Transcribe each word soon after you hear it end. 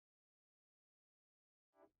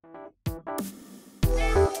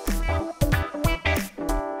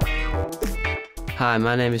Hi,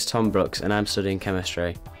 my name is Tom Brooks and I'm studying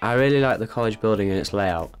chemistry. I really like the college building and its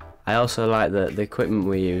layout. I also like that the equipment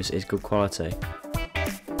we use is good quality.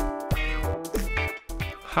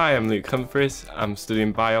 Hi, I'm Luke Humphries. I'm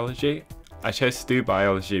studying biology. I chose to do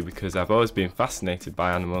biology because I've always been fascinated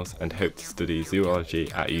by animals and hope to study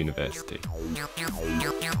zoology at university.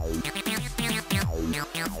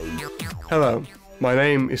 Hello, my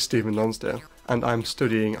name is Stephen Lonsdale and I'm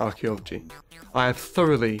studying archaeology. I have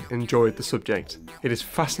thoroughly enjoyed the subject. It is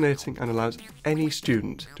fascinating and allows any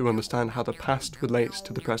student to understand how the past relates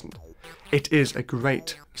to the present. It is a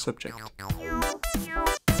great subject.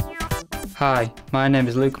 Hi, my name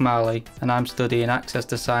is Luke Marley and I'm studying Access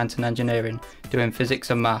to Science and Engineering, doing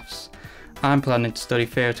physics and maths. I'm planning to study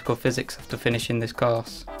theoretical physics after finishing this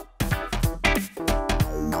course.